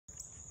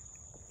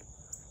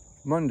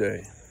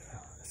Monday,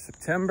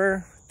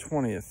 September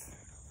 20th.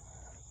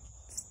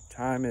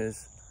 Time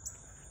is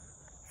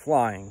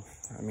flying.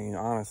 I mean,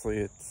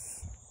 honestly,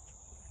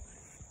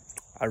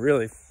 I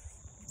really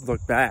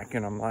look back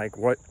and I'm like,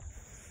 where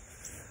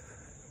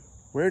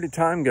did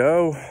time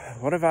go?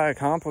 What have I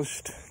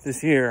accomplished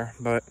this year?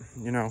 But,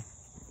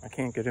 I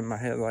can't get in my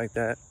head like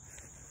that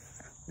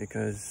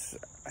because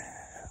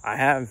I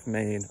have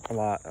made a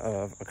lot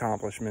of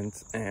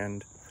accomplishments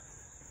and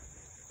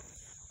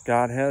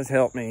God has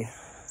helped me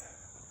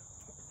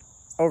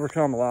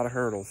overcome a lot of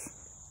hurdles.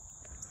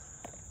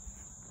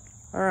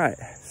 All right,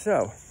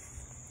 so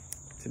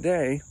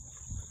today,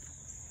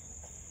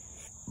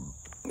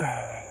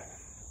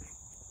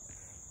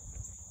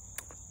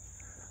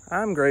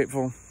 I'm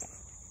grateful.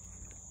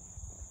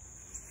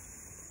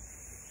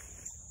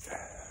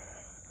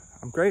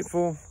 I'm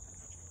grateful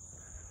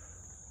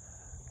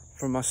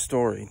for my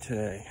story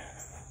today.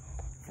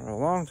 For a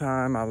long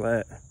time, I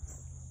let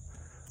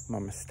my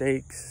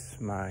mistakes,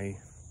 my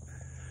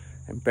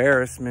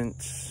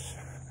embarrassments,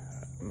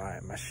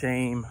 my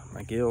shame,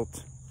 my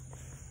guilt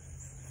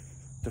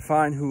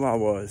define who I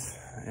was,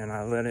 and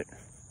I let it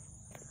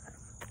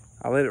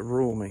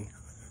rule me,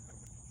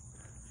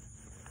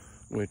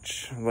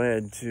 which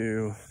led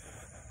to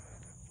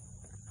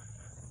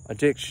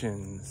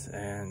addictions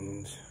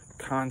and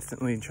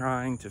constantly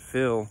trying to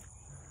fill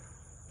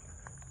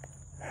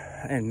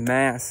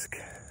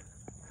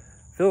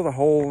the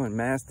hole and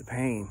mask the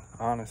pain,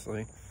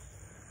 honestly.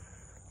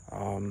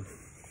 So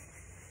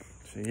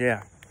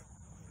yeah,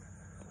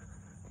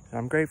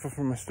 I'm grateful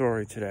for my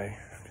story today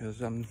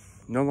because I'm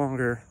no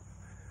longer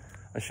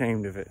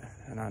ashamed of it,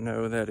 and I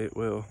know that it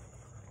will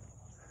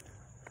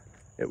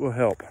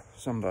help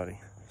somebody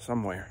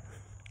somewhere.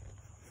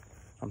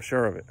 I'm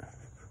sure of it.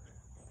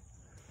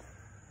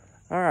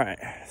 All right,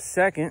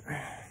 second,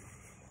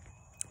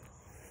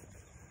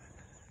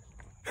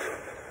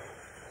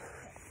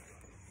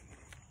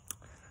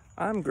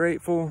 I'm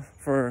grateful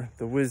for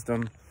the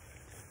wisdom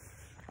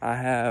I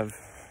have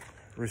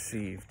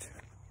received.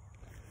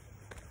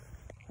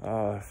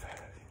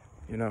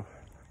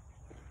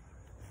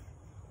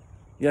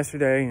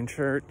 Yesterday in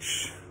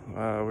church, we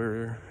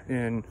were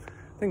in,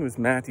 I think it was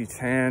Matthew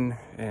 10,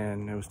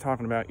 and it was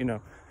talking about,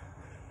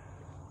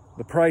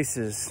 the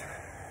prices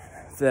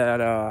that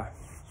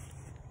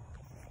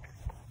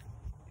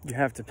you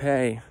have to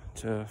pay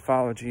to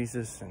follow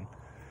Jesus and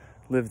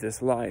live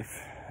this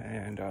life.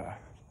 And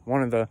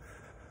one of the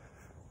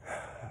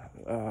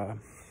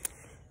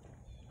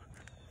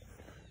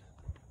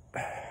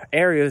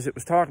areas it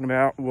was talking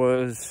about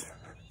was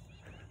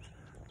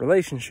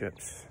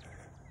relationships,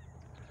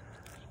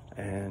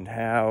 and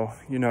how,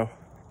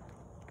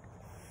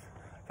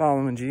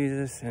 following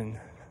Jesus and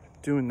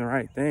doing the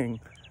right thing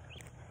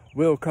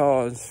will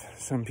cause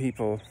some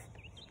people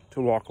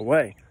to walk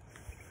away.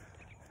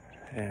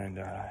 And,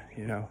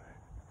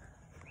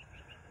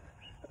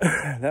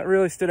 that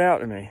really stood out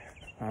to me.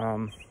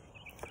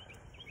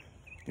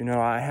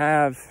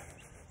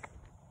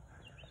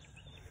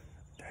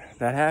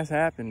 That has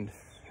happened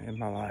in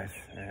my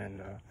life,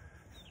 and,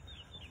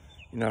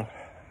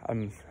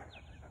 I'm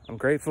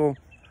grateful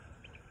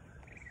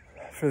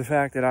for the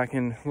fact that I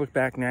can look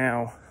back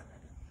now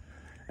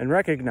and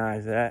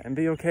recognize that and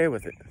be okay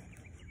with it.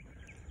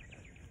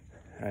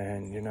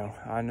 And,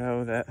 I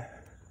know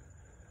that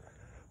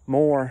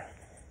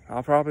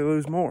I'll probably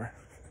lose more,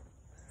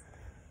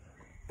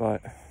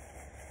 but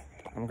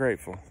I'm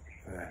grateful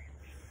for that.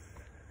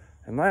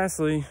 And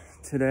lastly,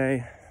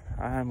 today,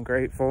 I'm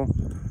grateful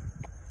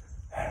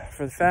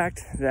for the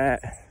fact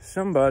that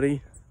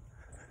somebody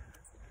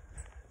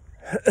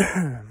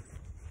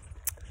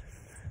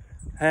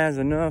has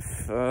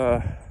enough,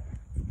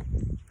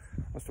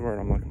 what's the word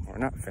I'm looking for?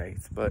 Not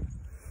faith, but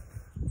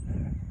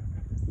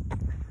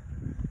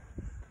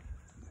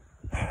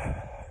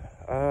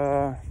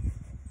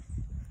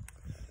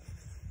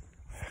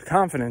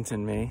confidence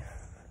in me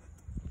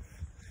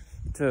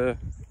to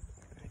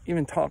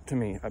even talk to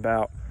me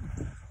about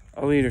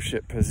a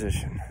leadership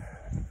position.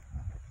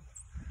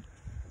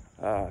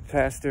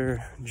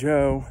 Pastor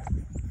Joe,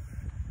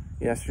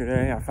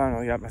 yesterday, I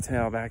finally got my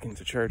tail back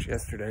into church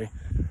yesterday,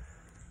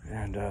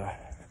 and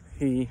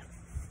he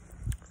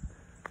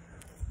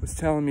was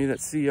telling me that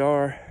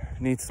CR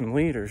needs some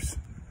leaders,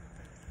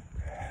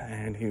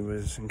 and he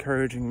was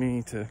encouraging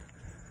me to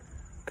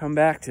come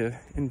back to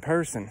in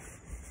person.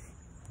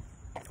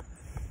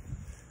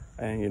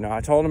 And,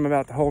 I told him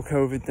about the whole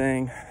COVID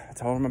thing. I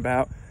told him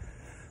about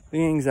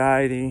the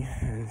anxiety,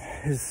 and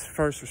his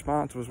first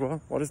response was, well,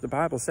 what does the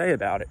Bible say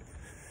about it?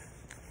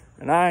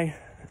 And I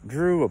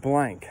drew a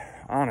blank,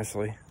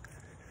 honestly.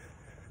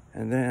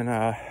 And then,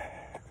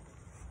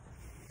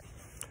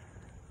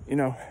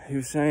 he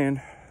was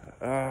saying,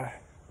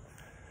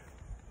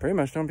 pretty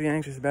much don't be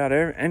anxious about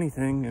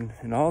anything, and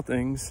in all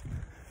things,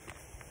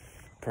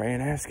 pray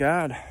and ask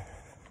God.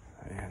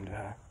 And,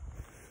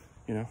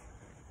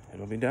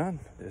 it'll be done.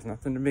 There's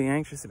nothing to be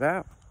anxious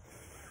about.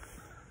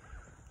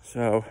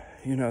 So,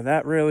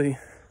 that really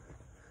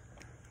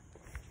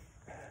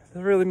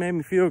made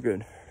me feel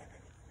good.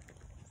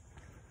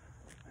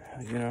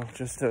 you know,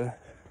 just to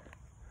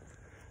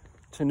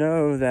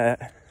know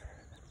that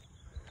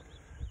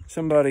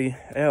somebody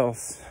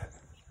else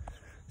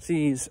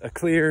sees a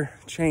clear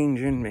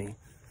change in me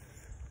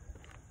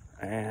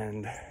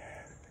and,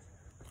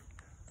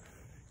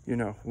 you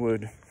know,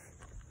 would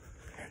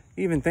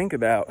even think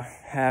about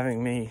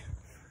having me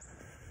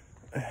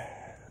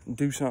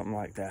do something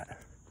like that.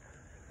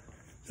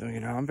 So, you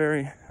know, I'm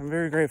very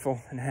grateful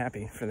and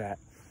happy for that.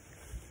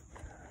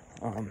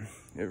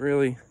 It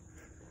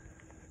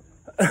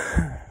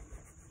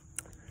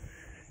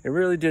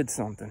really did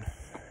something.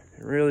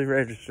 It really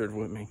registered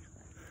with me.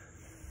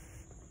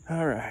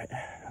 All right.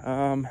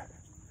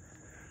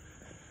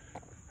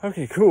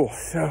 Okay, cool.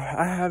 So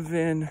I have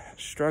been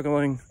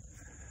struggling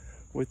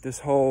with this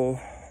whole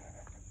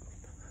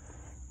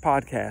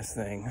podcast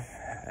thing,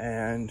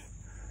 and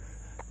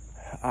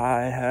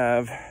I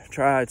have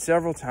tried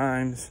several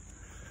times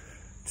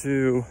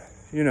to,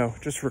 you know,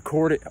 just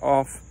record it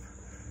off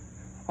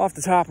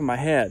the top of my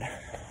head,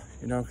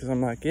 you know, because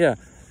I'm like, yeah,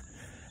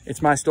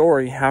 it's my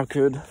story. How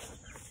could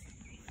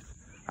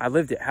I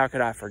lived it? How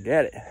could I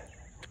forget it?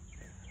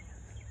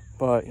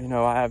 But, you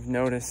know, I've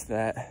noticed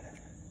that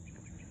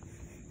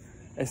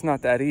it's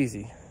not that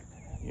easy,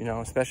 you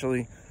know,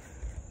 especially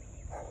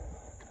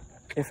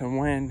if and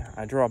when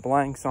I draw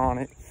blanks on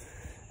it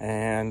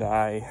and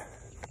I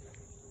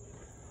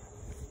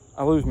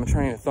lose my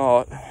train of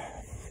thought.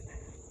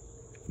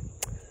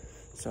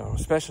 So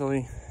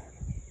especially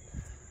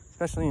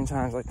in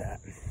times like that.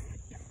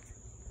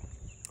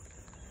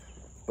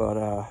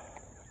 But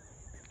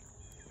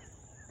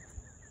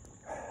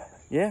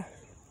yeah.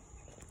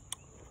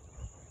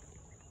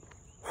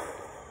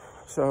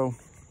 So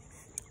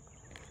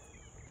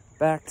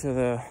back to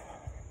the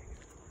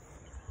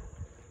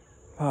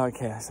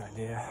podcast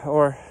idea.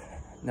 Or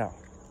no.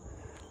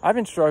 I've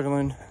been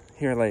struggling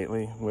here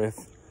lately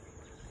with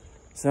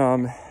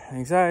some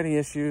anxiety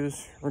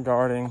issues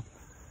regarding,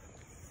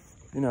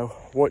 you know,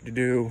 what to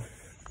do,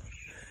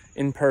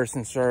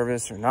 in-person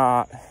service or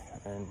not.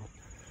 And,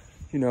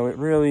 you know, it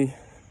really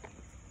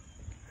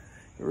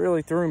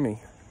threw me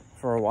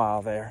for a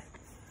while there.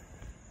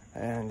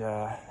 And,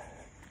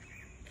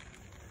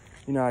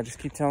 you know, I just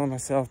keep telling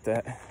myself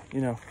that,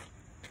 you know,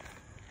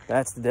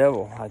 that's the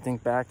devil. I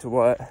think back to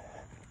what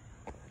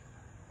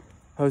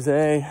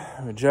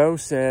Joe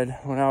said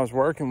when I was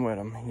working with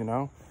him, you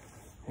know.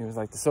 He was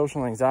like, the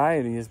social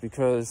anxiety is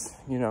because,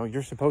 you know,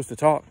 you're supposed to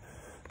talk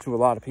to a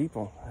lot of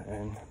people,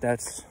 and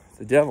that's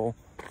the devil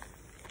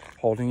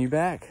holding you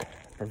back,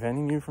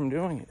 preventing you from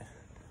doing it.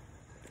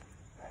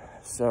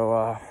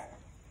 So,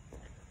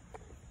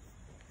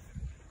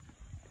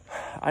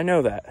 I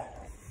know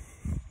that,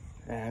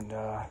 and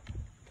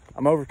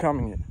I'm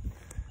overcoming it.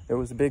 It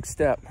was a big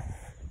step,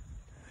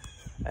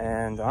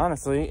 and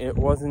honestly, it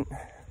wasn't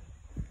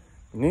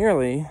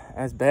nearly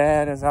as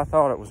bad as I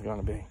thought it was going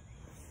to be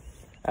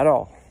at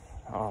all.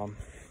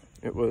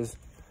 It was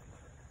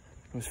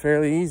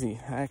fairly easy,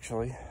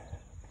 actually.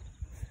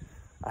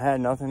 I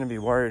had nothing to be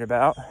worried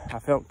about. I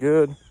felt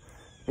good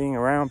being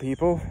around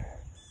people,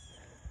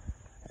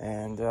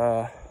 and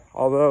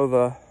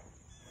although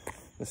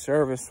the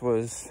service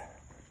was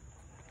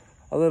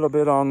a little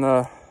bit on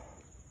the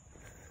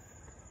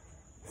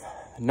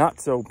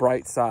not so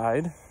bright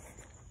side,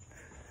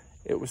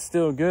 it was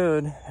still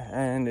good,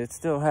 and it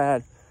still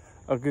had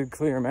a good,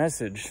 clear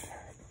message.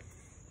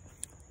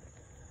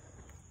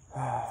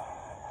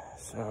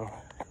 So,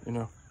 you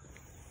know,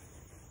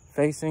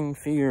 facing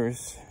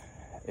fears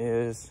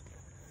is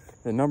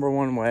the number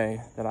one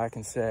way that I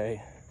can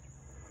say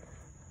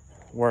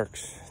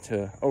works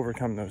to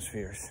overcome those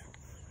fears.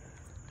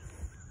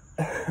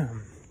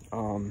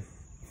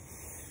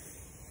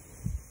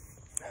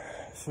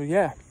 So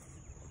yeah.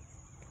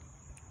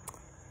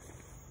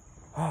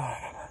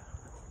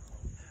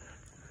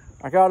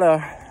 I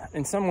gotta,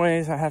 in some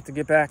ways, I have to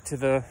get back to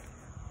the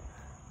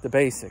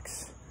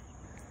basics.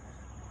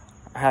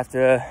 I have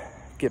to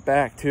get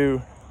back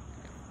to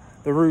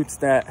the roots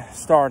that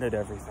started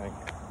everything,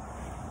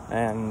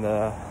 and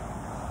the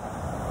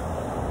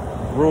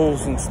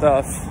rules and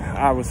stuff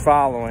I was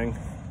following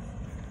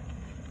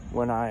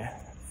when I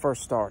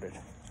first started.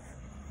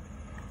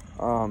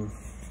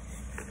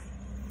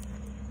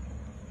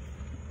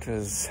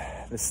 Because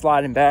the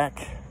sliding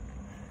back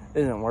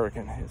isn't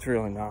working. It's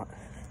really not.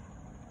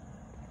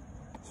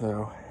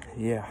 So,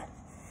 yeah.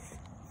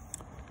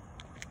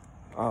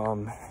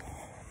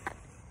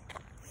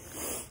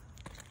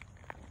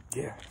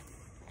 Yeah.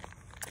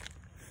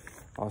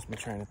 Lost my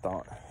train of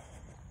thought.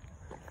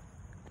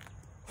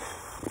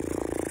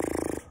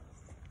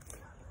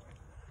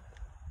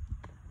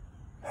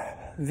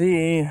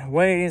 The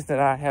ways that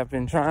I have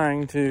been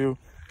trying to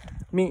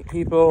meet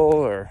people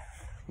or,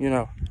 you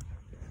know,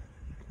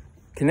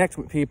 connect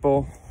with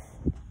people,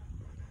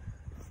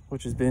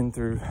 which has been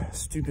through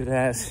stupid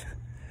ass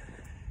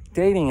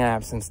dating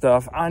apps and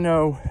stuff, I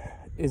know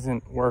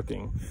isn't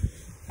working.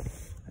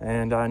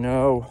 And I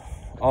know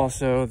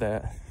also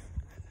that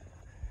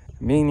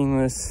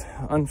meaningless,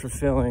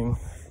 unfulfilling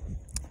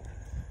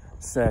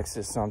sex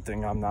is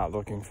something I'm not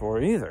looking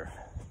for either.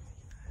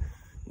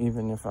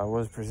 even if I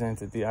was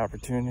presented the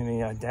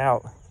opportunity, I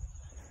doubt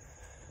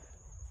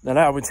that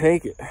I would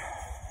take it,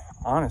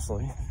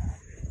 honestly,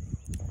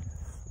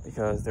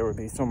 because there would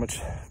be so much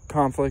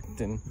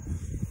conflict and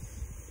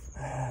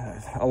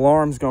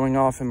alarms going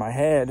off in my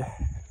head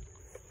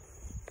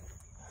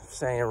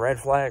saying red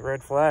flag,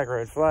 red flag,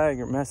 red flag,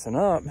 you're messing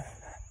up.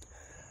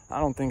 I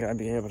don't think I'd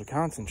be able to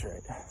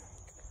concentrate.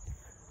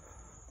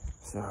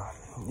 So,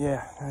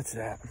 yeah, that's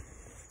that.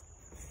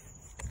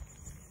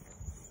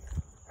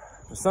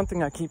 But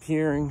something I keep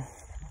hearing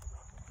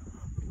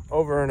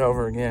over and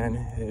over again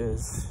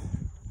is,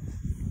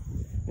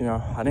 you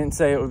know, I didn't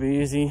say it would be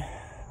easy.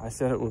 I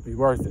said it would be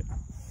worth it.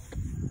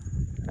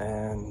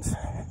 And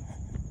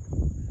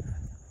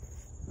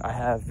I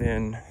have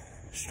been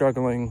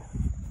struggling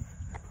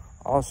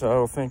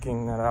also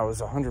thinking that I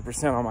was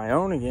 100% on my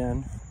own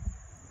again.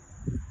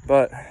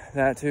 But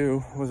that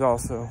too was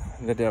also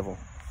the devil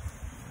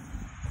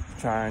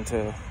trying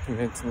to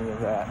convince me of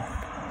that.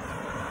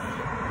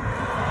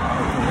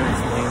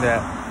 Convince me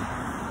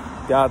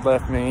that God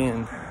left me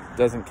and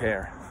doesn't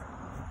care.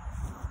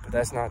 But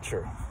that's not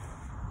true.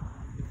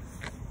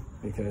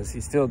 Because he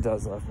still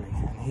does love me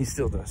and he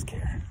still does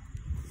care.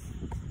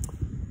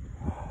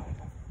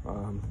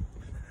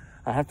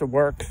 I have to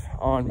work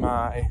on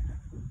my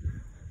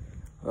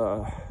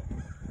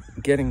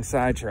getting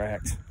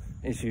sidetracked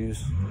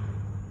issues.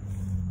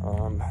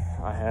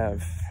 I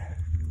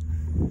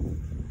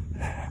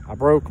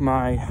broke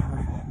my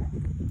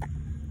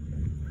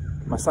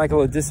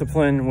cycle of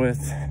discipline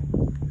with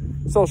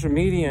social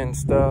media and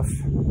stuff,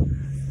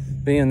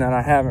 being that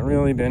I haven't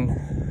really been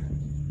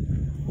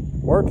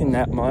working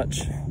that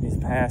much this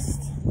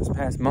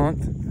past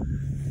month.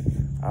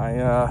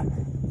 I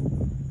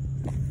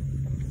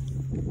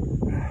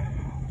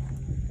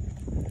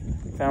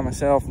found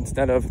myself,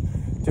 instead of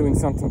doing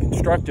something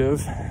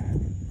constructive,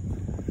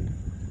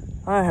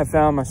 I have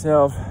found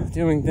myself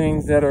doing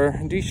things that are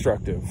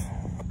destructive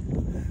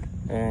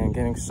and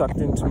getting sucked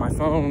into my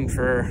phone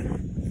for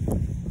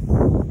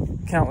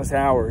countless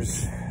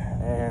hours.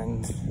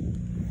 And,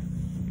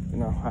 you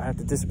know, I have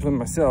to discipline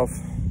myself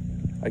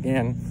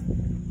again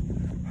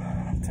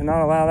to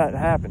not allow that to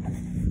happen,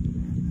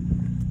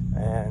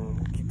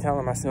 and keep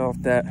telling myself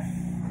that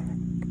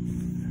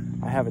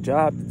I have a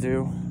job to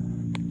do,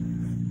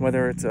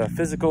 whether it's a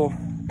physical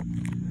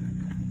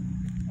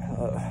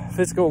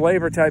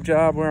labor type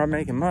job where I'm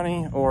making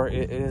money, or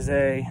it is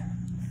a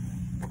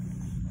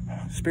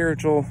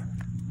spiritual,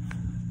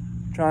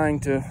 trying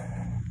to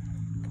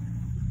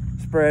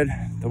spread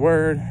the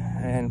word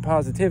and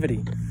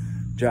positivity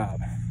job.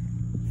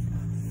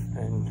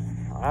 And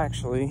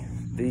actually,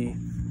 the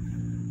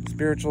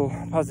spiritual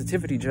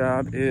positivity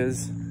job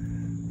is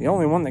the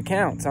only one that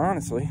counts,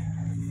 honestly.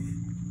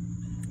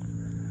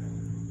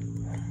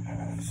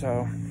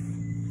 So,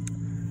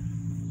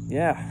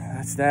 yeah,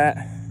 that's that.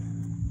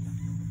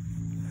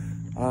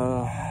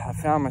 I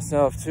found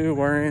myself too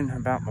worrying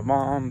about my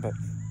mom, but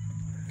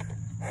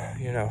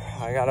you know,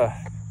 I gotta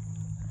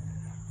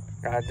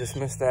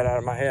dismiss that out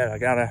of my head. I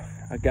gotta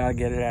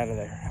get it out of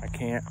there. I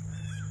can't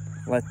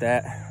let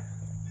that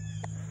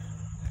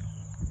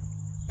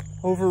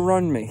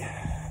overrun me.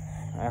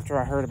 After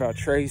I heard about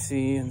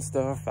Tracy and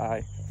stuff,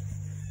 I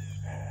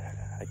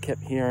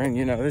kept hearing,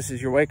 you know, this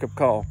is your wake-up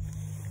call.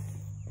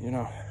 You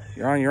know,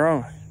 you're on your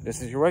own.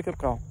 This is your wake-up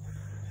call.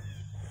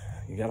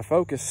 You gotta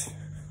focus.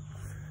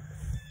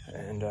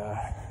 And,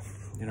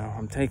 you know,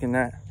 I'm taking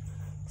that,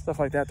 stuff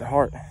like that to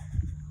heart.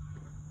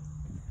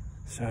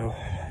 So,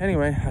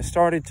 anyway, I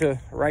started to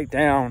write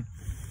down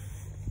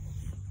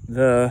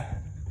I'm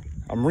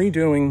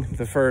redoing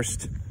the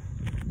first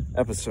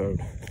episode.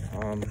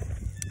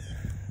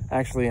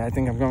 Actually, I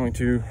think I'm going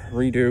to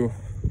redo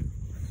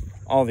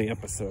all the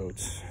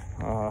episodes.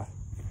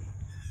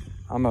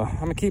 I'm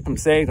gonna keep them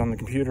saved on the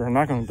computer. I'm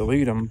not going to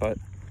delete them, but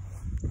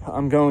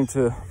I'm going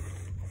to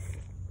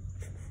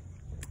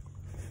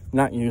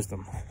not use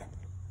them.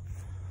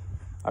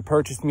 I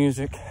purchased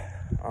music.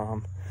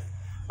 I'm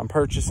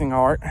purchasing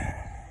art.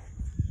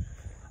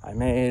 I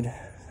made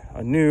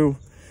a new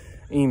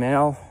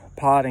email,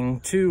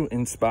 Potting to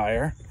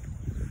Inspire,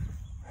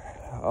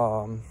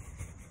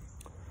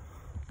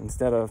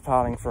 instead of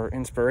potting for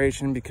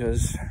inspiration,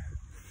 because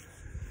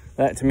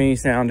that to me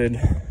sounded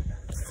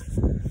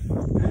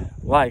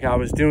like I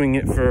was doing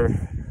it for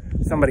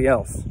somebody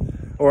else,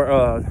 or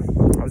I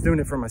was doing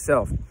it for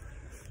myself,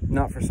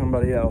 not for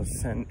somebody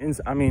else. And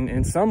I mean,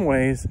 in some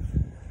ways,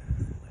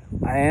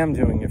 I am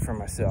doing it for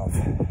myself,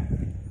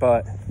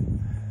 but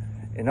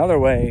in other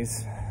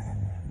ways,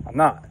 I'm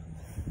not.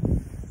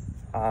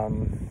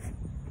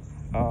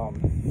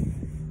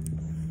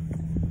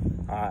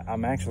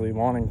 I'm actually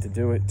wanting to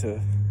do it to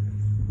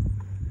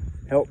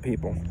help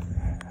people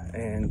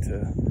and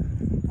to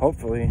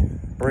hopefully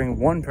bring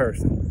one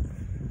person.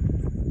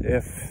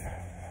 If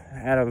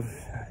out of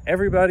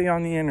everybody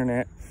on the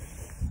internet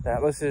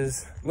that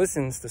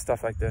listens to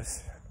stuff like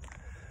this,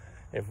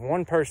 if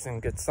one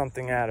person gets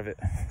something out of it,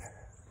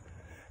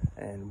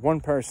 and one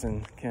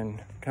person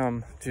can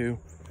come to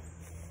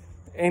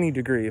any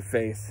degree of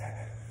faith,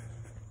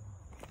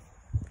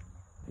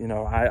 you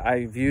know,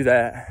 I view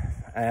that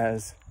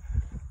as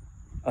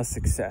a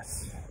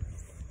success.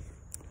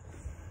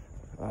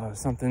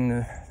 Something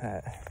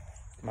that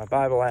my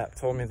Bible app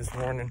told me this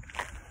morning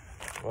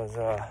was,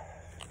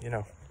 you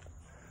know,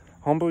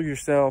 humble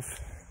yourself,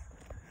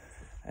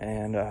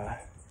 and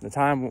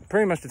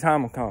pretty much the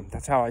time will come.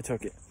 That's how I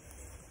took it.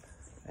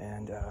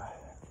 And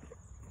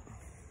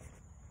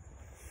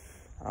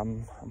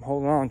I'm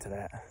holding on to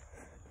that.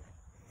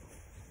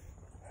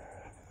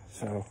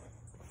 So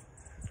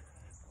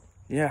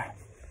yeah,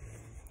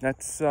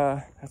 that's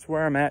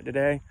where I'm at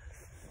today.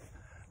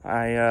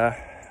 I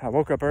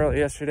woke up early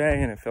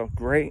yesterday and it felt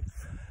great.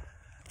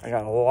 I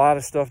got a lot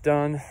of stuff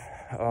done.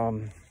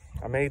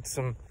 I made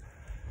some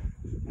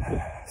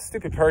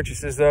stupid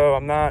purchases though.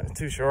 I'm not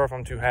too sure if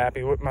I'm too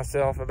happy with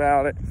myself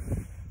about it.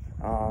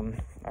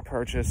 I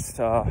purchased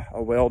a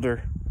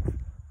welder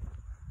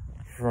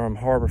from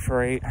Harbor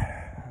Freight.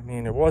 I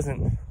mean, it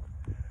wasn't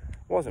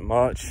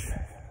much,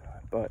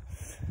 but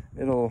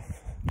it'll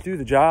do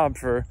the job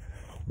for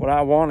what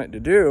I want it to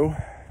do.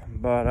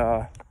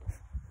 But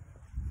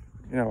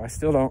you know, I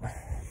still don't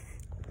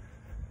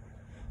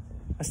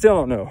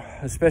know,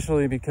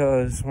 especially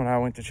because when I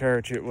went to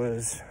church, it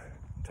was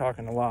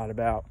talking a lot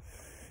about,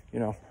 you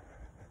know,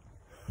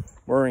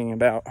 worrying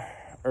about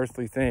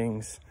earthly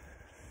things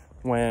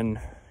when,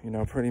 you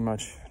know, pretty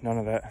much none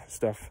of that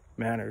stuff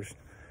matters.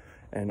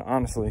 And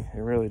honestly,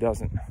 it really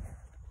doesn't.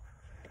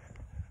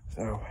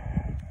 So,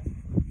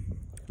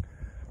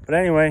 but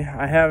anyway,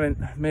 I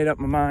haven't made up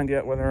my mind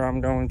yet whether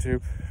I'm going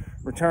to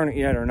return it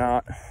yet or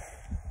not.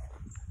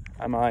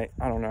 I might,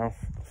 I don't know.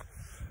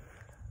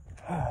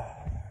 All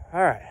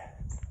right.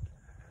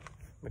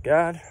 But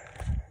God,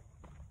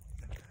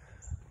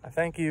 I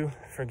thank you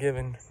for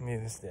giving me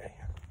this day.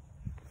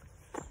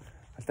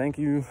 I thank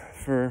you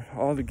for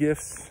all the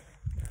gifts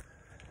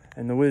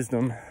and the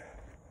wisdom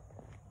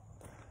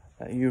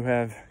that you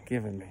have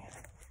given me.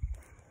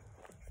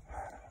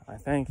 I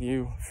thank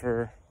you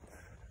for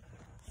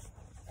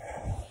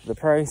the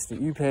price that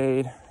you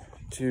paid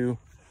to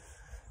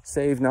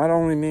save not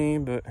only me,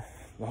 but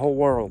the whole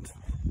world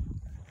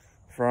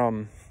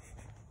from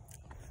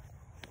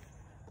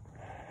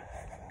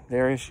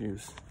their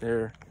issues,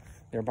 their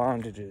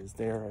bondages,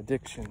 their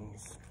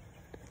addictions,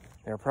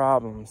 their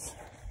problems.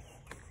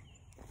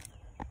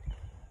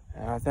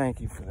 And I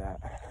thank you for that.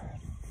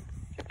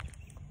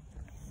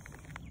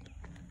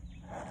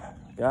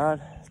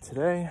 God,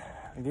 today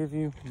I give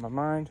you my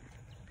mind,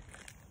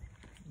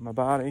 my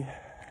body,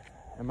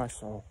 and my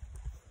soul.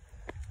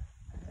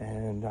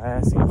 And I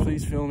ask you,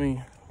 please fill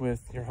me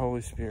with your Holy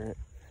Spirit.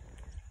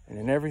 And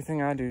in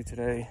everything I do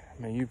today,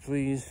 may you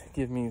please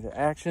give me the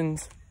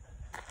actions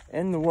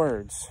and the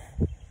words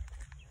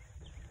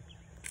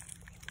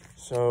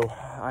so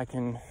I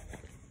can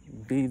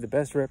be the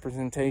best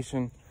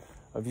representation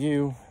of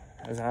you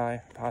as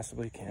I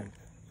possibly can.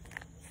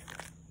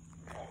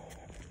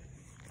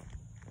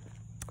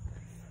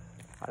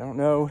 I don't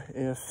know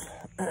if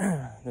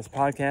this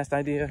podcast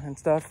idea and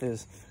stuff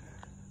is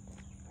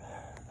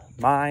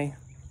my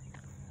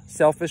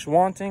selfish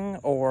wanting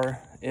or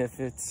if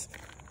it's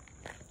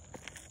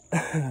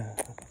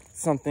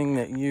something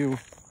that you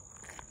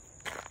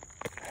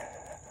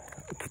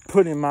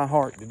put in my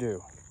heart to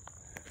do.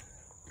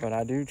 But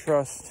I do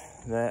trust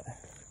that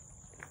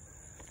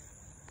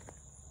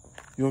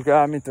you'll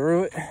guide me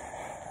through it,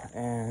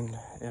 and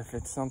if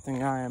it's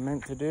something I am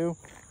meant to do,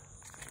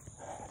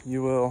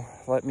 you will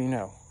let me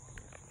know,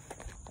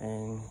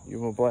 and you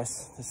will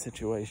bless the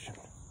situation.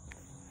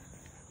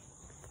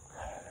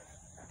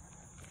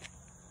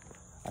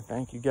 I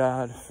thank you,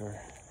 God, for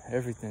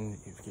everything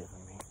that you've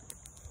given me.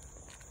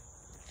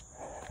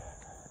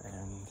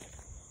 And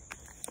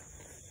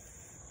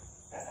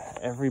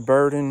every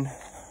burden,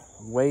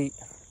 weight,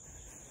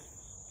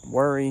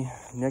 worry,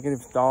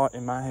 negative thought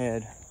in my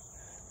head,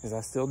 because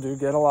I still do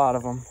get a lot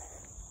of them,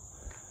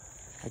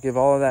 I give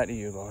all of that to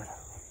you, Lord.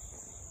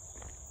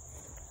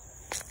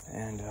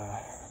 And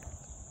I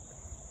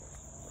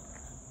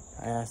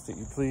ask that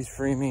you please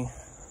free me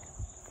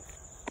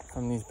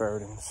from these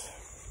burdens.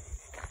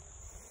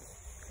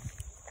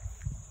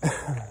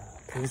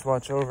 Please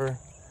watch over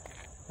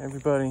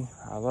everybody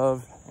I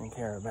love and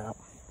care about.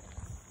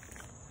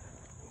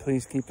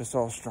 Please keep us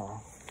all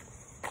strong.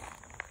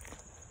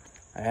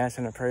 I ask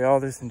and I pray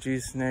all this in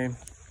Jesus' name.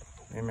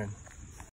 Amen.